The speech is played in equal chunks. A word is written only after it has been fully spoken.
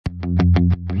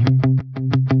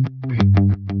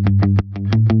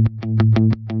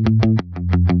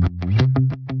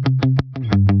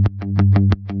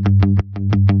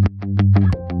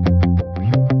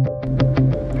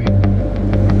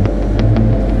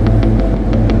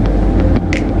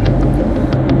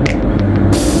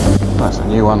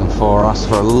one for us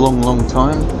for a long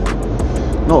time.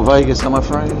 Not Vegas, I'm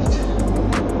afraid.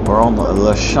 We're on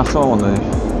the Shuttle on the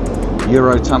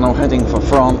Eurotunnel heading for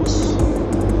France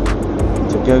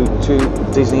to go to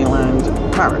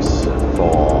Disneyland Paris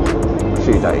for a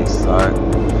few days. So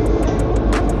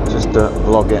just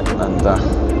vlog it and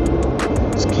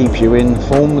just keep you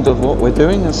informed of what we're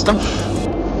doing and stuff.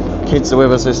 Kids are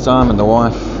with us this time and the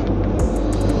wife.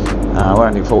 We're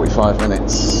only 45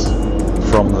 minutes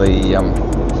from the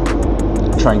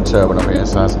train terminal here,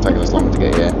 so it hasn't taken us long to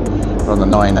get here. We're on the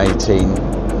 9:18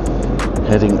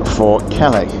 heading for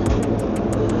Calais,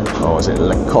 or is it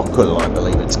Le Coquille, I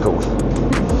believe it's called.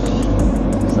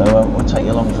 So we'll take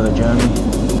you along for the journey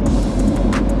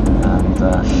and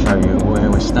show you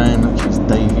where we're staying, which is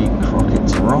Davey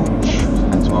Crocketts Ranch.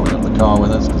 Hence why we got the car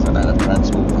with us, because I don't have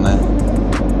transport from there.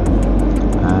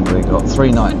 And we got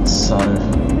 3 nights, so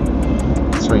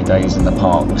 3 days in the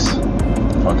parks,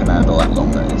 if I can handle that long,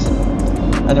 that is.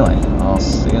 Anyway, I'll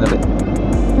see you in a bit.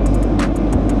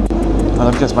 Well,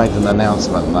 I've just made an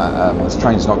announcement that this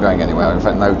train's not going anywhere. In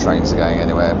fact, no trains are going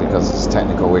anywhere because it's a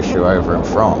technical issue over in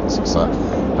France. So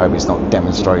I hope it's not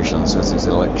demonstrations because it's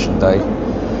election day.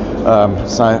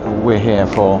 So we're here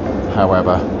for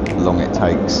however long it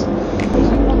takes.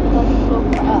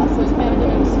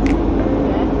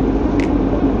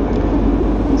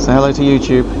 Say hello to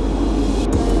YouTube.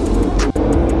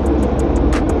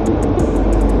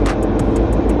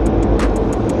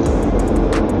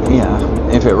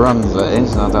 Yeah, if it runs that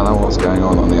is, I don't know what's going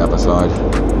on the other side.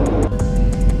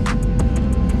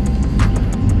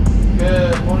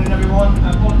 Good morning everyone,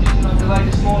 apologies for the delay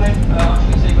this morning. As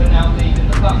you can see, we're now leaving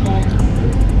the platform.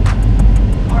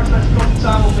 Our express crossing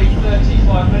time will be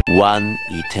 35 minutes. One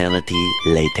eternity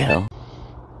later.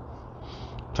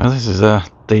 So this is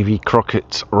Davey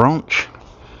Crocketts Ranch.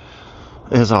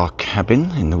 There's our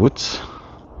cabin in the woods.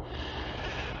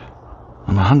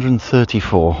 I'm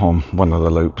 134 on one of the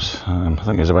loops. I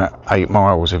think it's about 8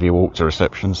 miles if you walk to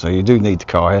reception, so you do need the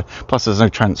car here. Plus there's no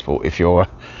transport if you're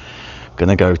going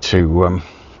to go to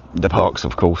the parks,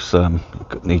 of course. You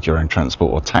need your own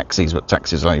transport or taxis, but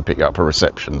taxis only pick you up for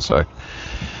reception, so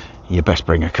you best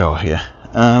bring a car here.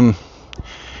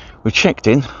 We checked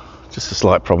in, just a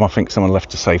slight problem. I think someone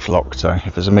left a safe lock, so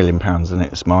if there's £1 million in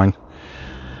it, it's mine.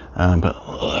 But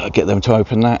I'll get them to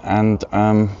open that, and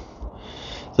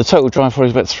the total drive for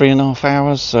is about 3.5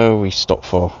 hours, so we stopped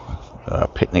for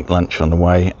picnic lunch on the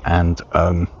way, and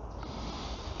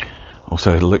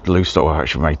also loose stop. I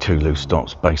actually made 2 loose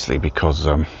stops, basically because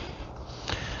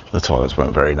the toilets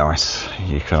weren't very nice.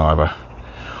 You can either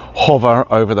hover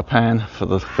over the pan for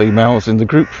the females in the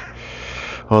group,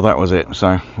 well, that was it.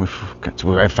 So we've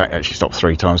in fact actually stopped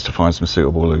 3 times to find some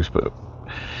suitable loose, but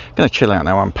going to chill out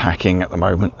now, unpacking at the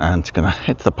moment, and going to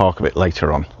head to the park a bit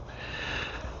later on.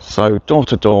 So door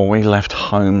to door, we left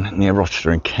home near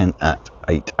Rochester in Kent at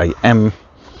 8 AM,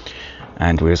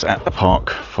 and we was at the park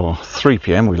for 3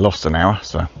 PM. We lost an hour,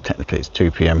 so technically it's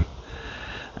 2 PM,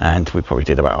 and we probably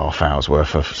did about half hour's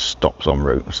worth of stops en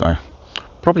route, so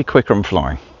probably quicker than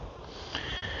flying.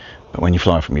 But when you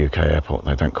fly from UK airport,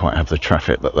 they don't quite have the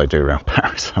traffic that they do around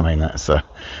Paris. I mean, that's a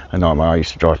nightmare. I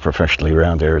used to drive professionally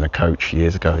around here in a coach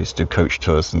years ago. I used to do coach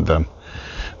tours, and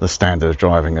the standard of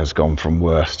driving has gone from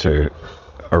worse to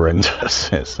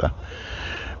horrendous. It's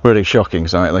really shocking.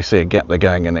 So they see a gap they're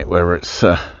going in it, whether it's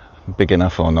big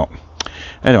enough or not.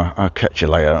 Anyway, I'll catch you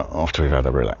later after we've had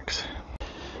a relax.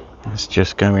 It's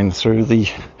just going through the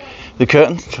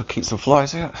curtain to keep some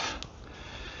flies out.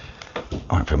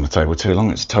 I won't film the table too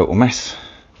long, it's a total mess.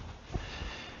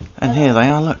 And here they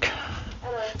are, look.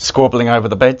 Hello. Squabbling over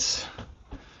the beds.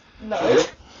 No,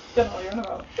 don't know what you're on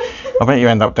about. I bet you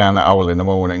end up down that hole in the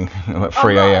morning at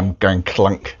 3 AM going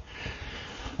clunk.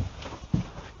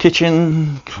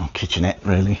 Kitchenette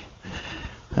really.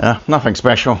 Nothing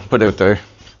special, but it'll do.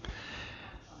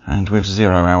 And with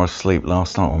 0 hours sleep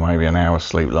last night, or maybe an hour's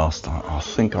sleep last night, I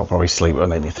think I'll probably sleep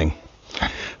on anything.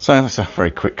 So that's a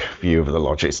very quick view of the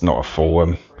lodge. It's not a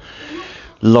full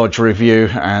lodge review,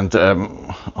 and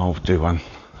I'll do one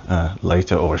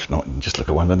later, or if not, you can just look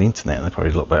at one on the internet and they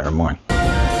probably look better than mine.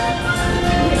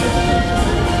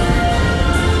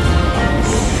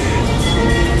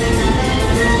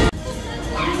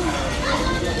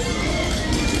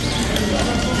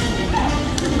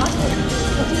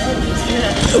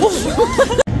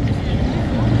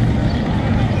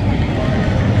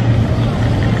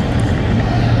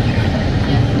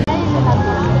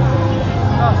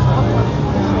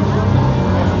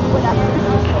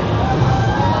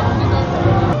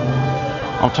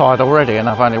 I'm tired already and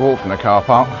I've only walked from the car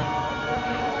park.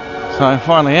 So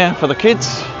finally here for the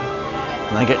kids,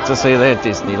 and they get to see their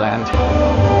Disneyland.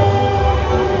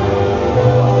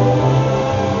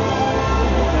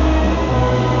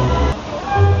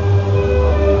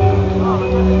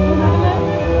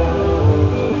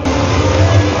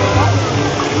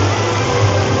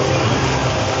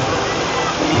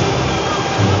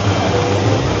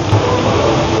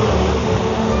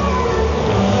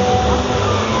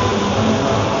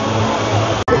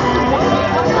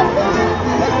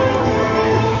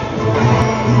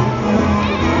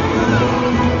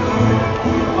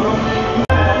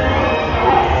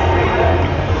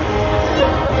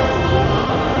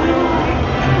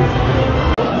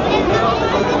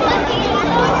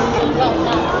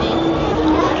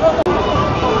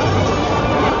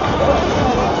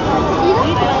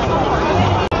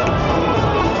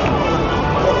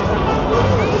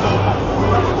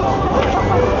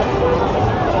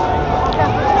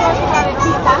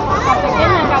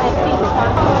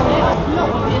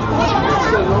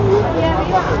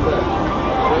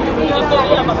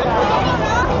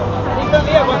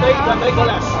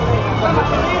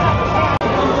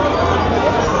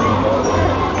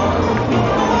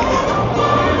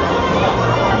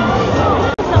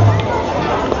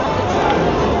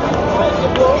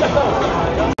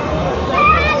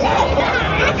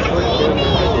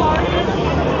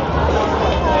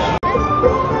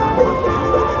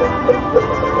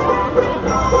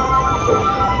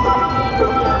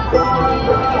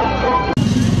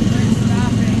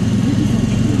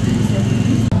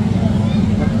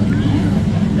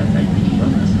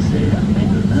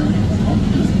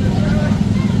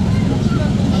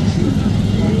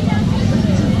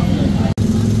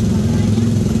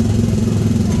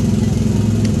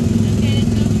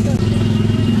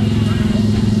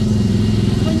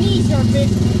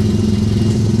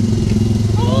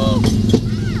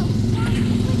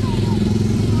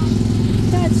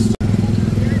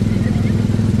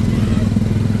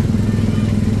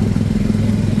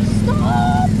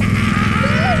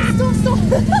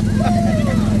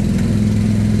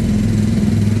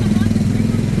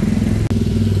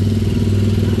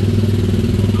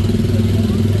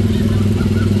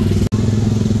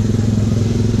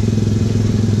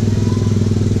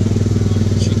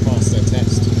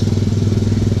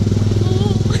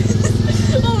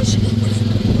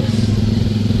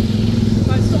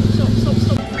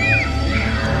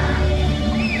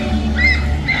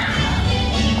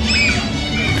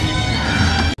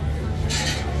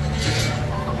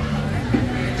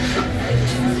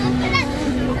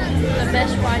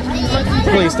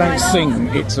 Please don't sing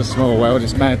It's a Small World,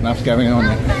 it's mad enough going on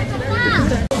there.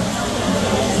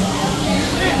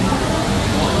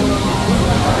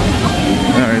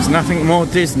 There is nothing more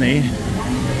Disney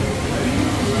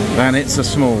than It's a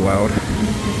Small World.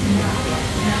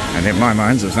 And in my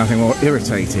mind there's nothing more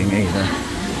irritating either.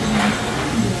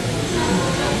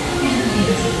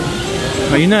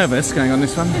 Are you nervous going on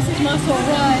this one? This is my sort of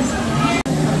ride.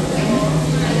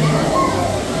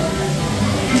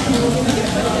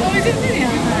 Oh, is it video?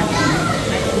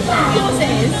 Yours it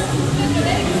is.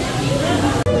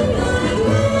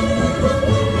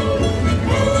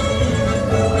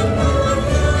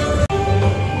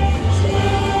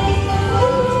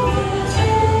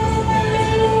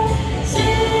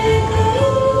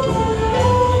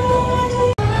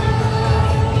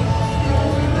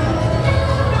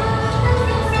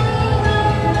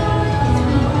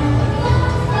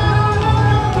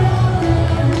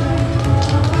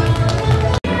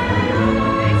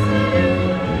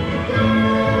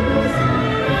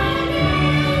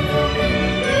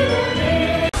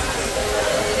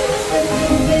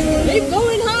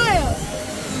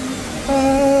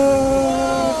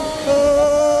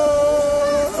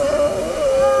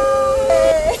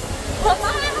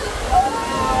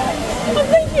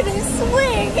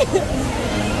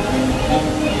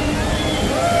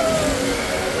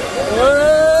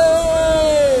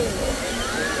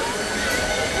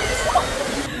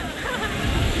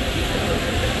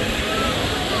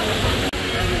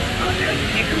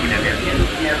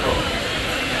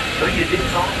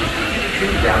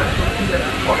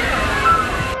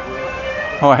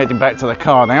 Oh, we're heading back to the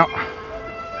car now.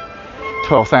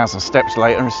 12,000 steps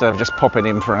later instead of just popping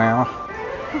in for an hour.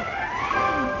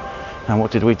 And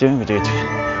what did we do? We did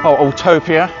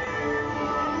Autopia,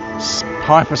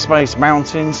 Hyperspace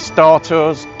Mountains, Star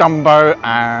Tours, Dumbo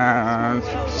and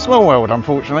Small World,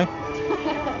 unfortunately.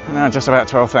 And now just about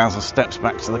 12,000 steps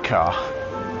back to the car.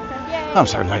 I'm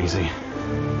so lazy.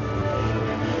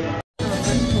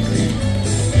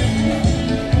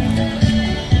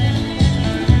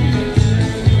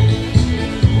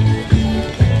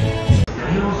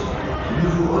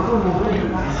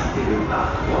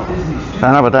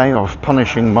 Another day of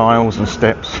punishing miles and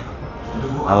steps.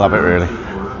 I love it really.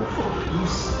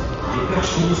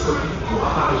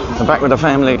 So back with the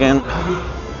family again,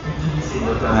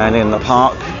 and in the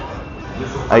park,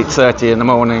 8:30 in the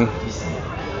morning.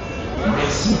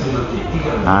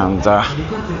 And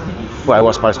well, it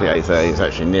was supposed to be 8:30. It's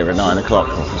actually nearer 9 o'clock.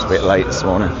 It was a bit late this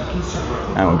morning.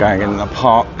 And we're going in the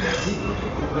park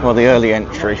for the early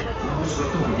entry.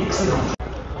 So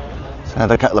I had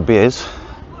a couple of beers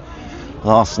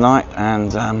last night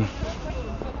and had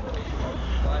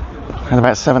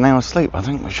about 7 hours sleep, I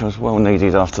think, which was well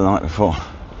needed after the night before.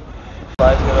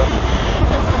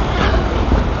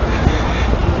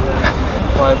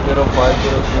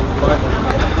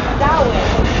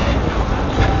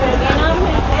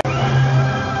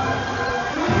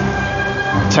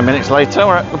 Ten minutes later,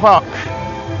 we're at the park.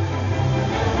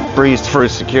 Breezed through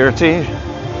security.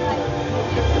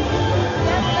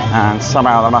 And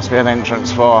somehow there must be an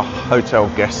entrance for hotel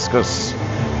guests because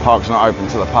the park's not open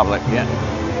to the public yet.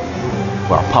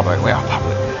 Well, public, we are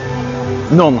public.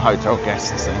 non-hotel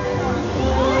guests in.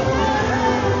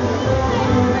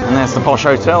 And there's the posh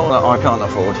hotel that I can't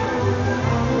afford.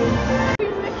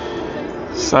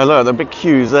 So look, the big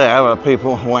queues there are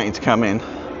people waiting to come in.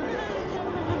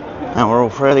 And we're all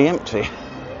fairly empty.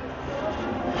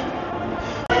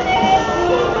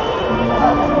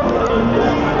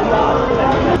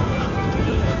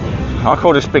 I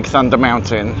call this Big Thunder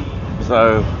Mountain,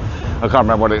 so I can't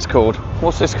remember what it's called.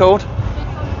 What's this called?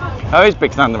 Oh, it's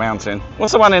Big Thunder Mountain.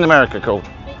 What's the one in America called?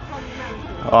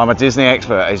 Oh, I'm a Disney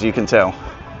expert, as you can tell.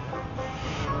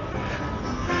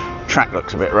 Track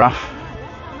looks a bit rough.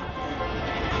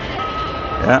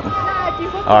 Yeah.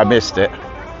 Oh, I missed it.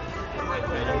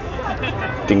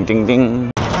 Ding, ding,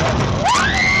 ding.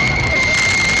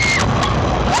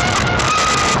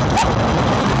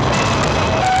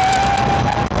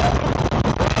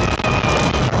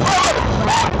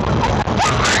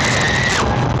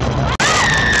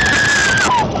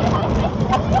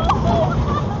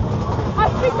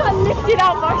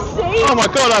 Oh my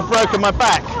god, I've broken my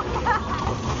back.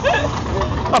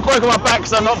 I've broken my back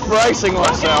because I'm not bracing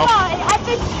myself.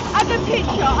 As a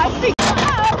picture, I think. Oh my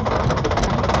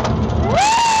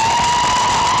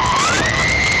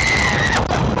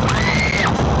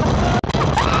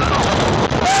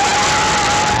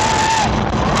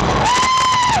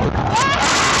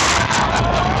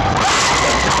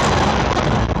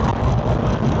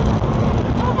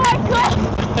god!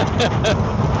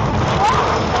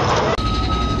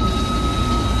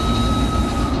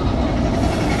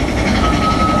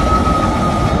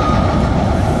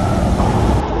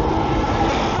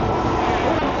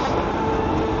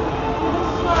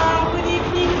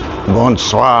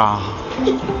 Bonsoir.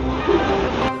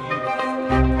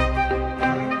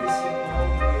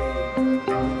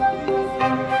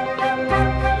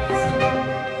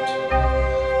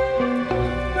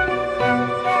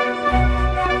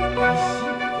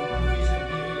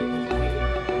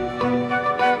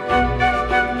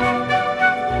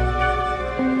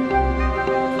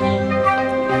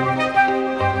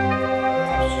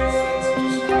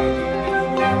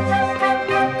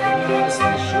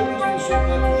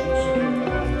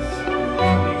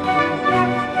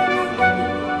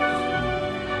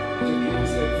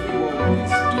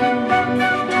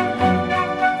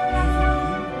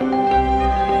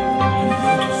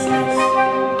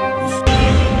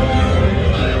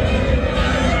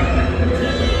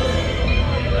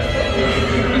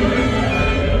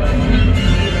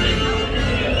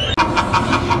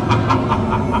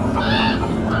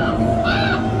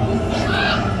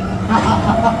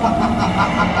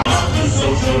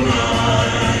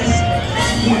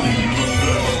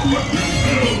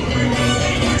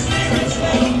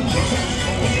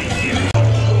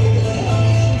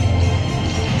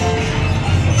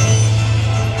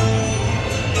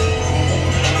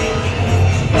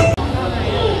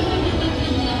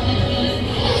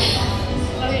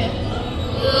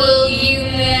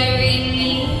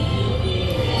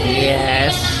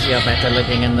 You're better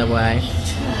looking in the way.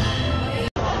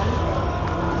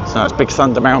 So that's Big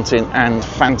Thunder Mountain and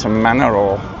Phantom Manor,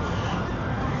 or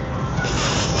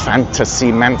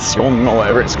Fantasy Mansion, or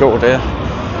whatever it's called here.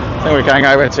 I think we're going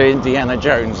over to Indiana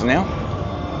Jones now.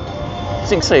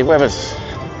 As you can see, weather's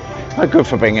no good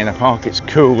for being in a park. It's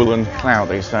cool and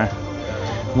cloudy, so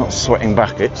not sweating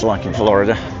buckets like in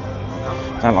Florida.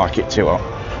 Don't like it too hot.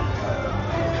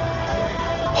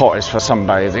 Hot is for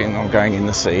sunbathing or going in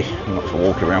the sea, not for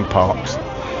walking around parks.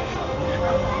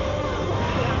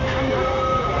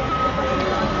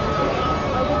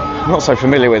 I'm not so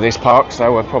familiar with these parks,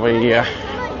 so we'll probably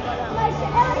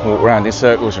walk around in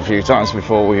circles a few times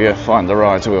before we find the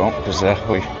rides we want, because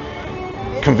we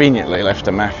conveniently left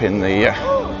a map in the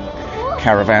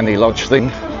Caravanny Lodge thing.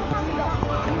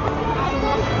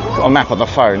 Got a map on the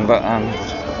phone, but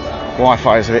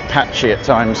Wi-Fi is a bit patchy at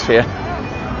times here.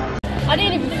 I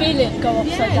didn't even feel it go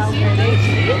upside down really.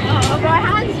 My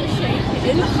hands are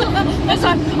shaking. It's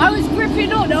like, I was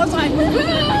gripping on, I was like,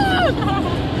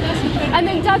 and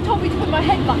then Dad told me to put my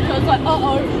head back, I was like,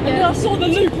 uh-oh. And then I saw the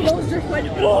loop and I was just like,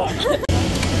 oh.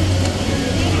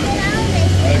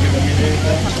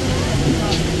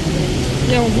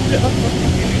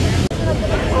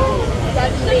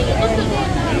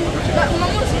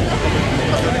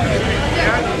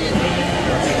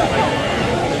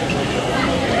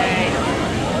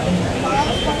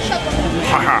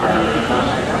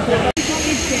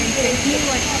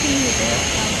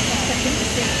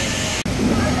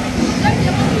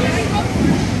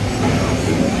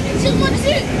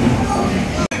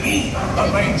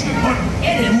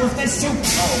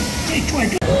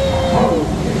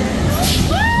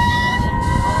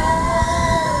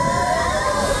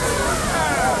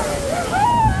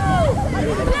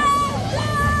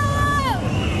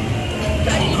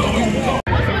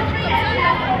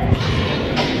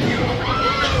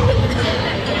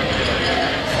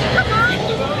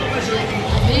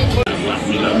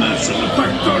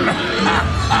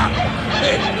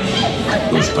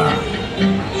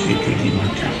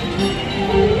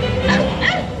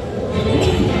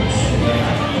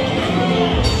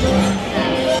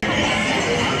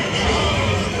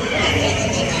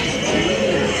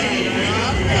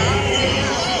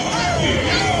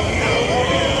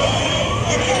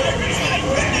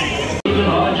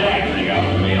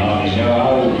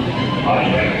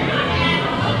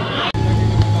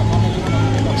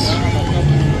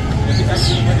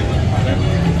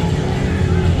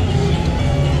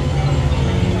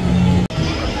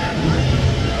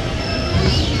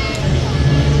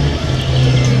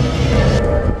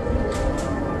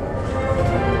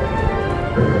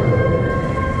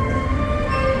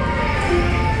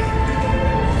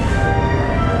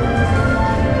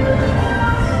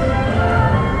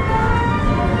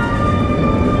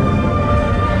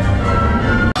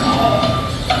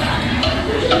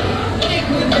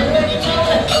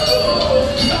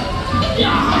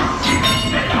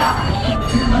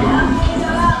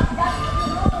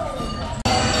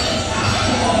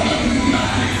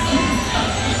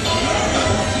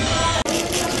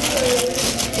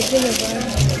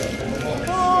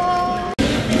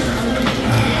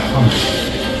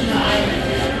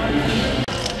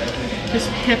 Just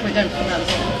be careful we don't fall out.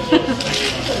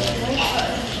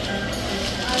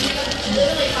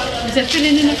 Is there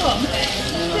filling in the bottom?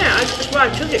 Yeah, that's why I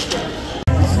took it from.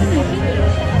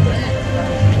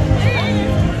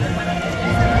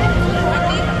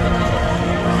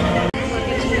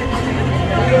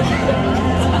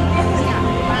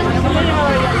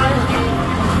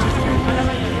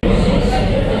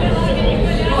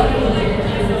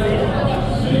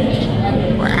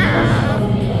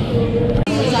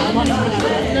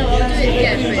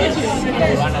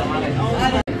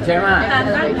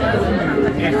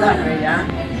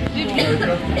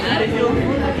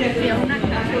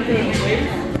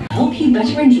 Hope you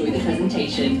better enjoy the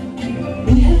presentation.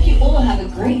 We hope you all have a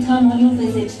great time on your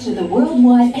visit to the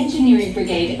Worldwide Engineering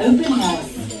Brigade Open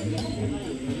House.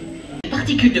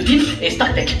 Particules de film et Star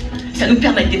Trek. Ça nous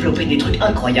permet de développer des trucs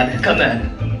incroyables, comme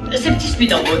ces petits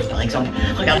speedboats par exemple.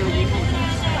 Regarde.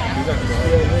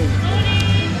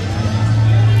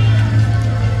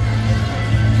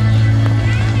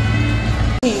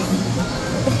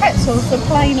 The pretzels for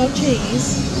plain or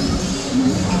cheese?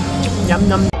 Yum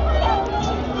yum.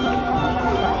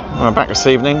 We're back this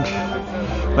evening.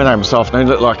 Went home this afternoon.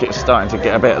 Looked like it's starting to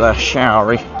get a bit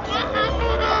showery.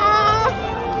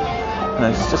 And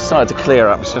it's just started to clear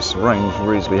up. It's just rained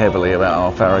reasonably heavily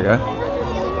about half hour ago.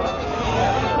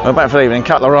 We're back for the evening.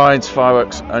 Couple of rides,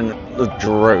 fireworks, and the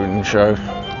drone show.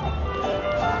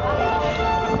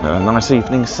 A nice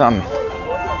evening sun.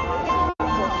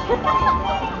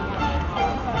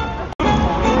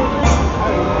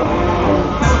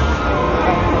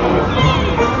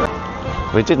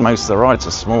 We did most of the rides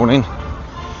this morning.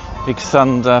 Big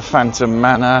Thunder, Phantom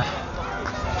Manor,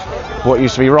 what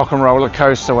used to be Rock and Roller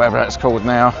Coaster, whatever that's called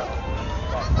now.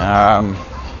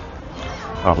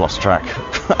 I've lost track.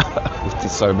 We did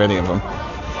so many of them.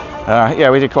 Yeah,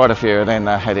 we did quite a few, and then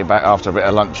headed back after a bit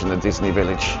of lunch in the Disney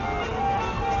Village.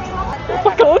 Oh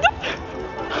my god!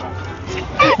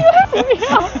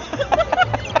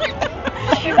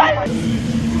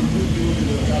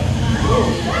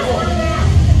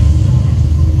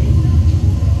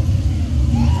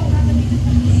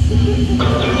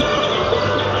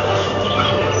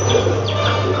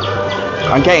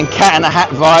 I'm getting Cat in a Hat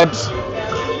vibes.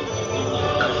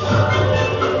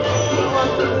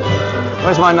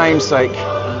 Where's my namesake?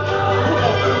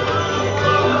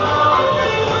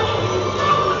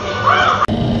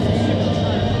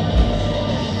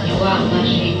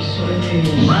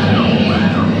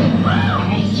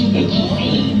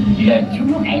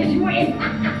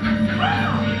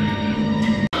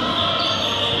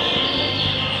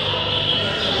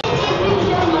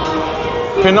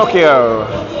 Pinocchio.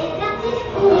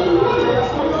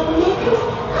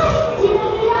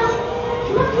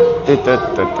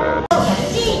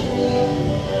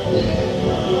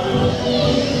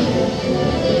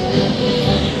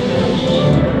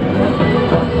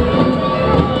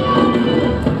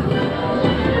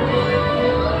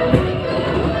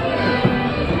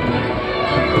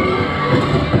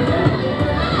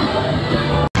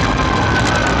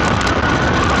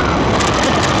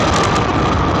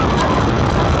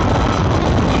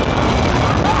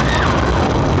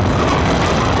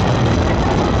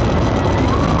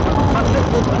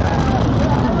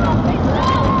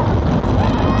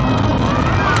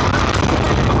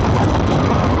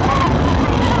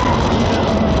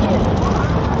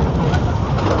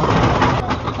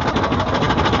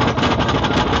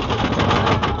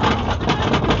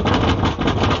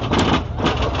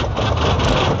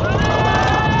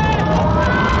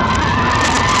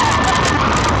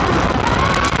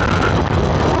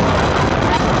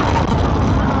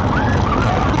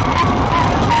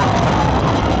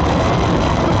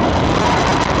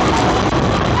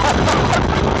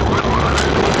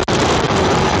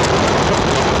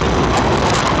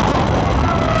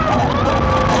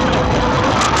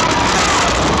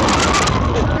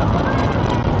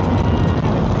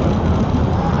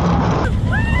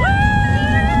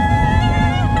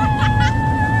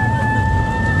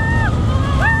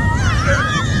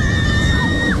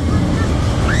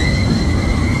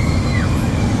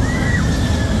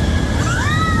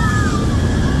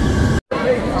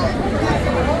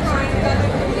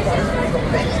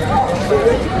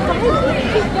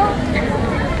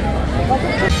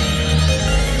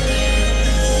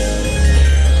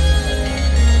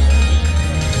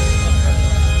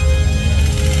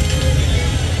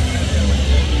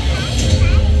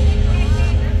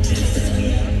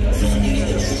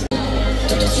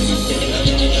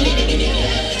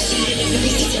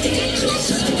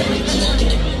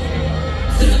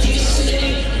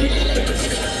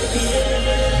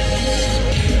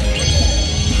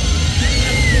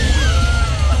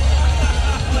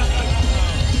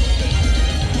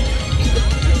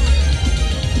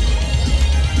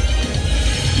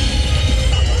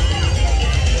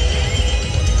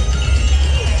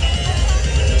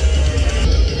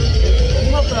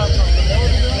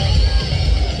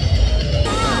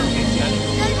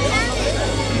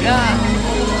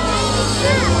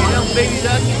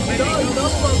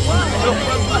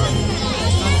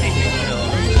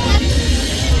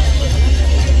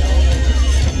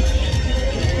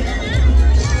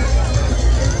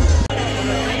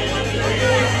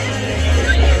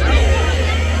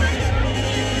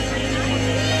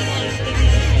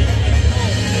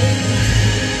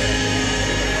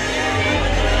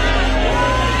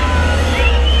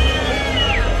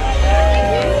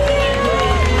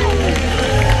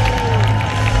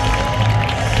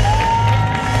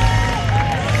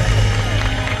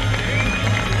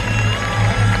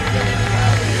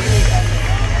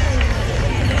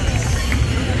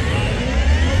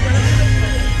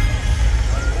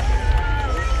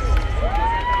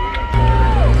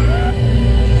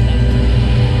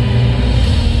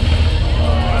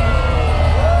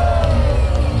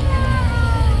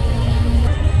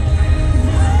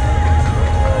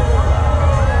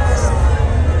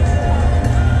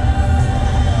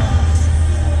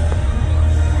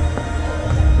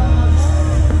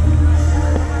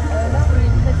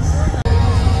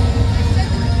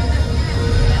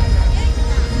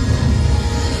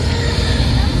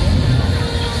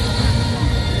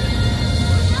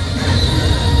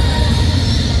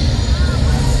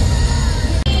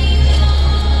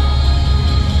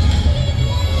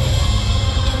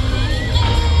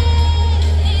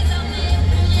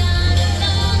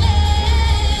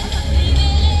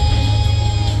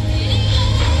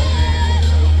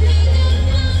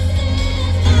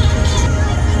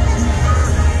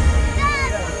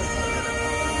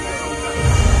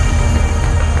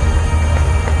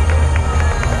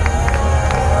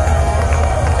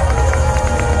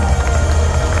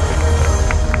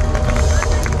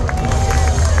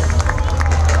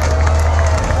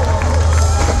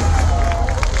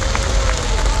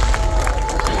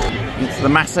 The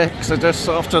mass exodus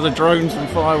after the drones and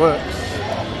fireworks.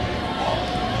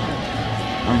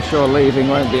 I'm sure leaving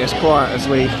won't be as quiet as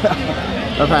we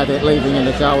have had it leaving in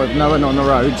the car with no one on the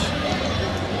road.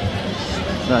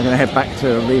 So I'm going to head back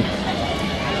to the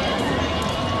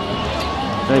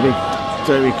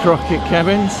Davey Crockett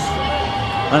cabins.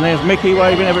 And there's Mickey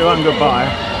waving everyone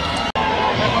goodbye.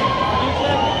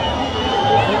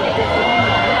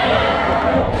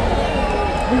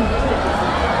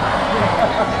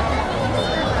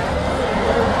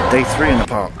 Day 3 in the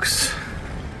parks.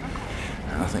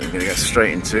 I think we're going to go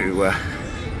straight into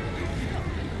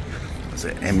what's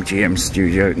it, MGM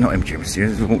Studio, not MGM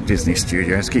Studios, Walt Disney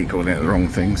Studios. Keep calling it the wrong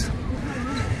things.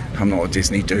 I'm not a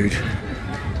Disney dude.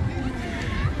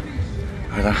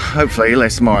 But, hopefully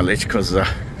less mileage, because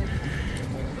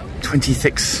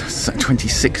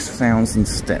 26,000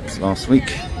 steps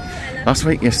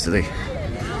yesterday.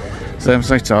 So I'm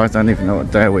so tired, I don't even know what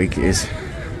day of week it is.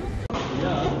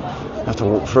 I have to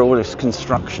walk through all this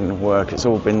construction work. It's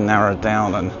all been narrowed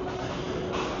down, and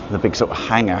the big sort of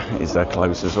hangar is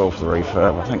closed as well for the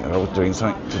refurb. I think they're all doing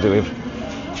something to do with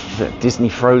Disney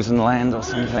Frozen Land or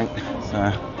something.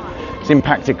 So it's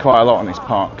impacted quite a lot on this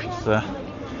park. It's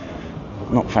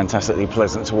not fantastically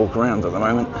pleasant to walk around at the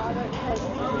moment.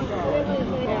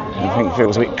 Everything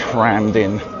feels a bit crammed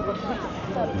in.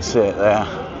 You see it there.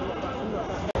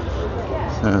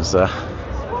 There's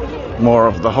more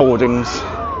of the hoardings.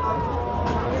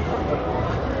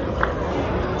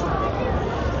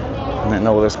 And then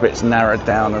all this bit's narrowed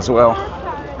down as well.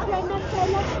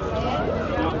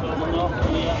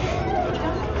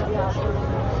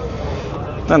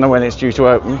 Don't know when it's due to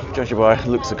open, judging by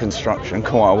looks of construction,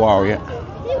 quite a while yet.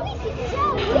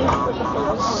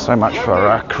 So much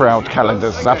for crowd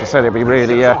calendars. As I said, it'll be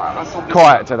really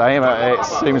quiet today, but it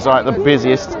seems like the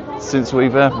busiest since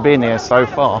we've been here so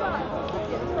far.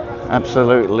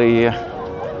 Absolutely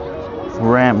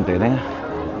rammed in here.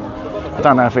 I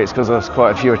don't know if it's because there's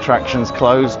quite a few attractions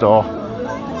closed, or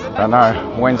I don't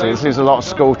know. Wednesday, there's a lot of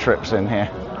school trips in here.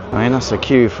 I mean, that's a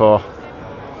queue for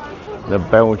the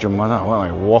Belgian one. I don't know,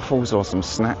 like waffles or some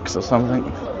snacks or something.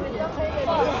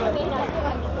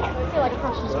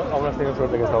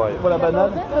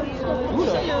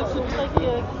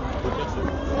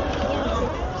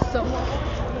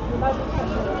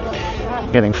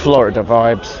 Getting Florida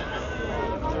vibes.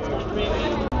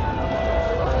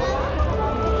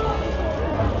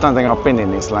 I don't think I've been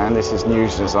in this land. This is new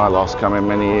since I last came in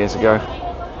many years ago.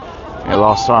 The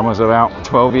last time was about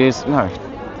 12 years, no,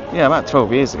 yeah, about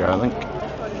 12 years ago, I think.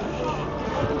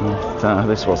 But,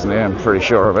 this wasn't here, I'm pretty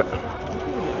sure of it.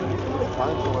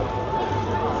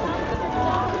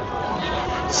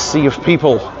 Sea of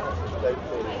people.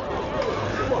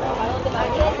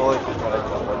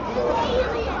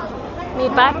 Me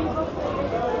back.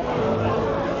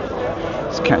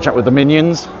 Let's catch up with the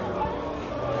minions.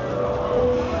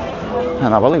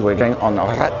 And I believe we're going on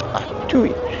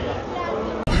Ratatouille.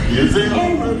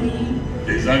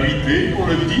 Des invités pour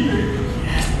le dîner.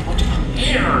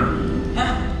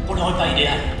 Hein? Pour le repas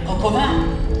idéal. Coq au vin?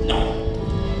 Non.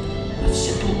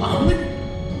 C'est tout humble.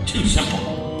 Tout simple.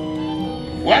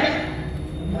 What?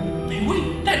 Mais oui,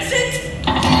 that's it.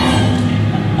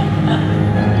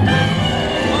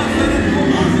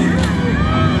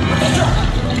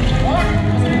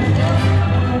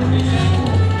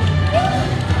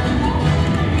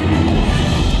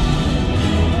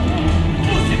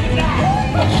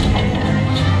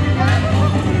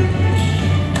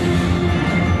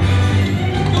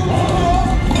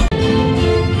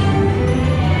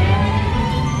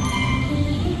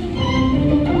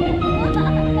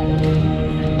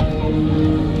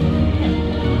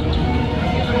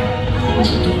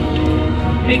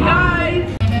 Hey guys!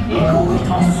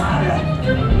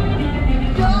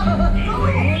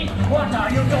 What are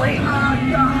you doing?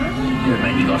 Le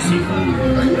manigancé.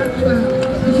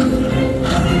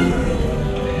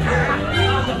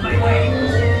 Out of my way.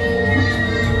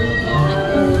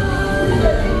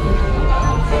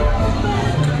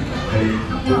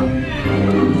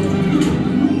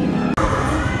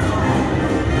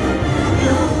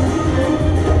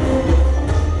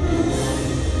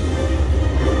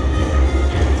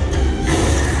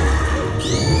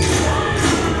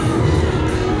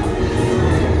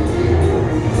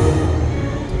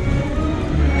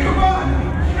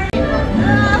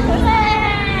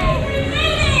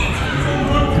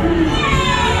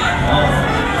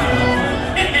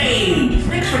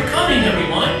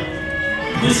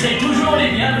 Vous serez toujours les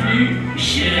bienvenus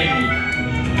chez Rémi.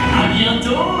 À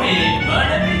bientôt et bon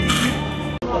appétit.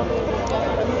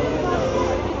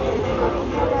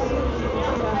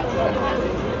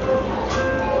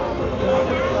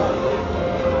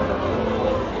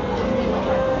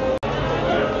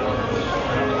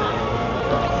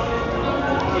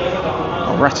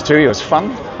 Ratatouille was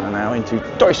fun, and now into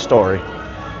Toy Story.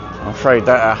 I'm afraid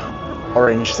that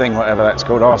orange thing, whatever that's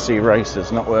called, RC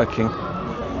Racer's not working.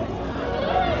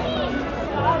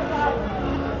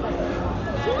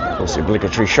 Of course, the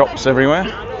obligatory shops everywhere.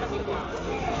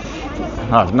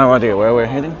 I have no idea where we're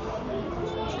heading.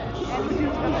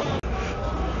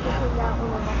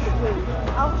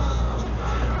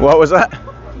 What was that?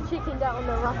 She chickened out on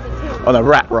the Ratatouille. On a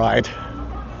rat ride.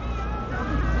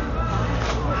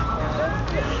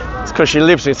 It's because she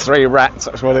lives with 3 rats,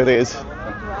 that's what it is.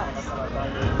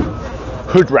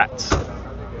 Hood rats.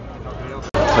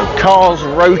 So Cars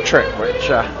Road Trip, which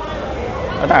I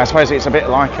don't know, I suppose it's a bit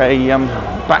like a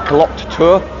backlocked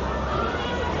tour.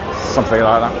 Something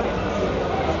like that.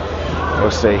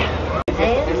 We'll see.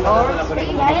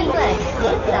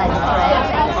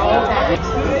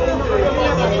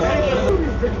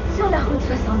 Sur la route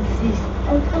 66,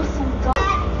 on prend son temps.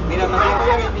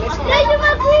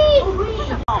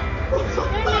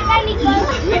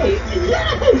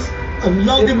 Yes! I'm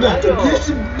logging that. This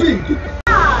is big.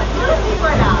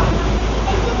 Voilà.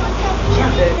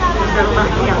 Nous allons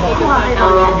marquer un court arrêt dans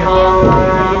le camion de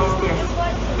STS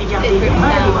et garder les mains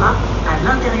et les bras à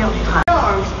l'intérieur du train.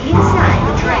 Doors inside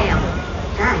the tram.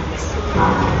 Thanks.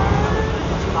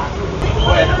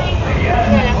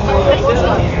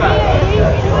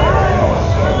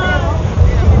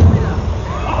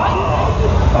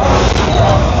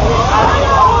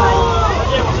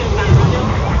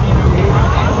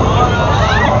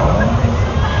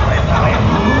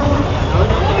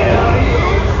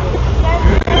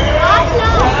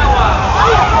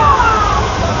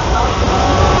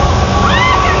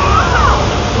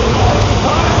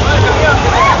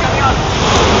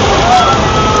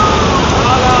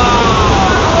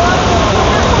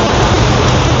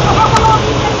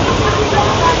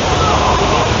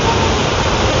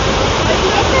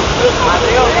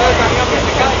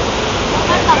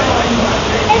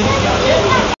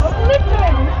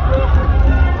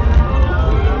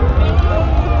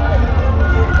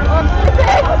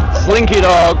 Slinky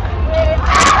dog.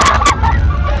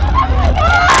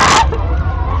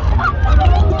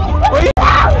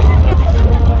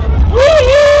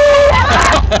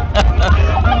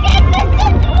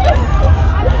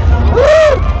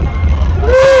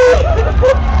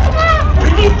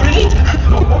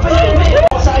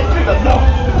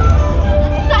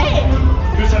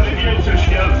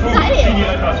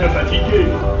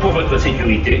 Pour votre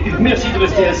sécurité, merci de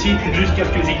rester assis jusqu'à ce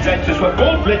que Zigzag se soit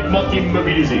complètement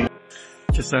immobilisé.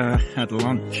 Just had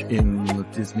lunch in the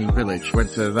Disney Village.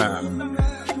 Went to that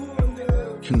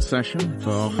concession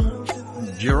for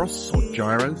gyros or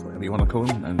gyros, whatever you want to call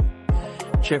them, and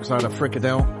chips. I had a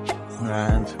fricadelle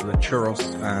and the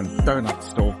churros and donut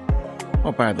store.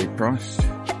 Not badly priced.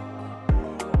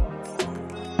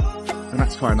 And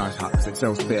that's quite a nice hut because it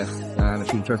sells beer. And if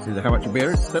you're interested in how much a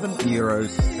beer is,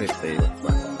 €7.50.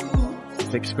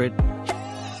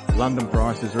 £6. London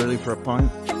prices really for a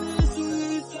pint.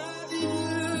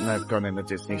 And they've gone in the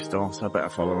Disney store, so I better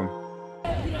follow them.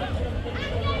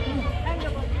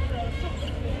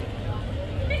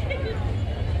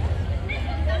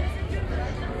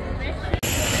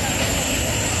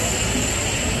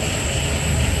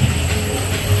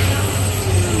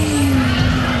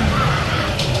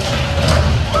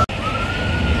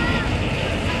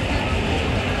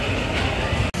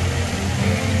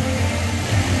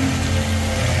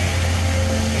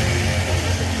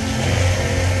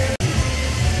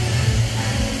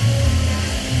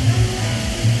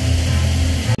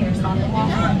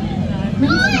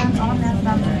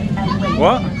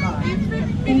 What?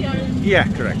 Yeah,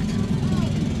 correct.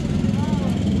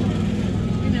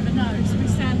 You never know, so we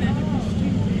stand there.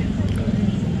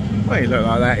 Well, you look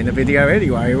like that in the video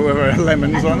anyway, whether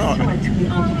lemons or not.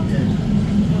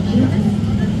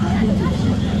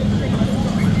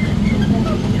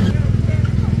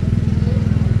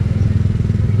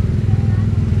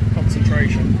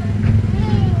 Concentration.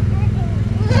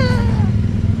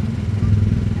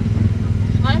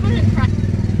 I wouldn't cry.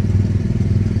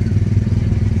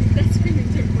 That's really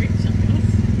too quick,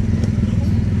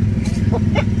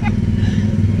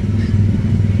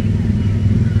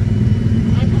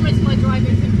 I promise my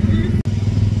driving can improve.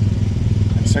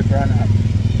 And so grown up.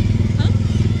 Huh?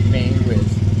 Me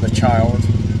with the child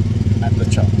and the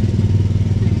child.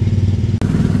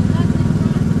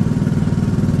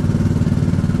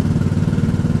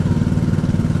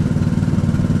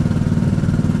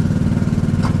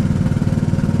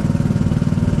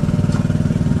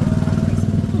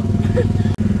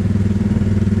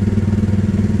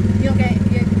 You'll get,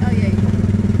 oh yeah.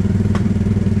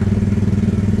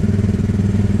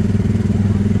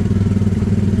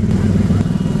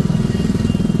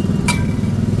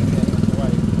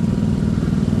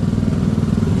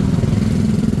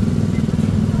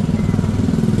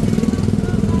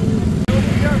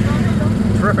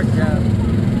 Terrific job.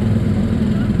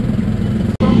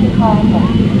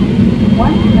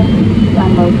 Once you have reached the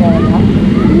unload area,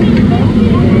 please remain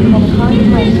seated until the car is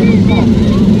ready to descend.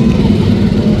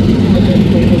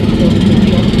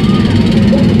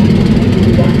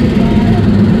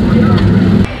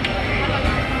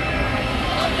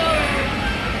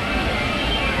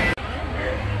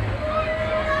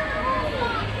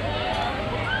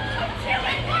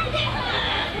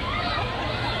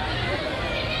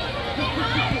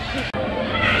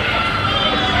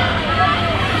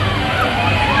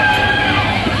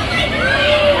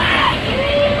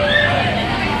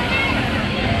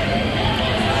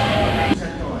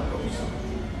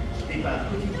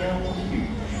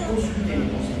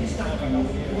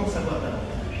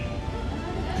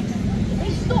 They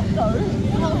stopped though,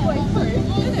 halfway through.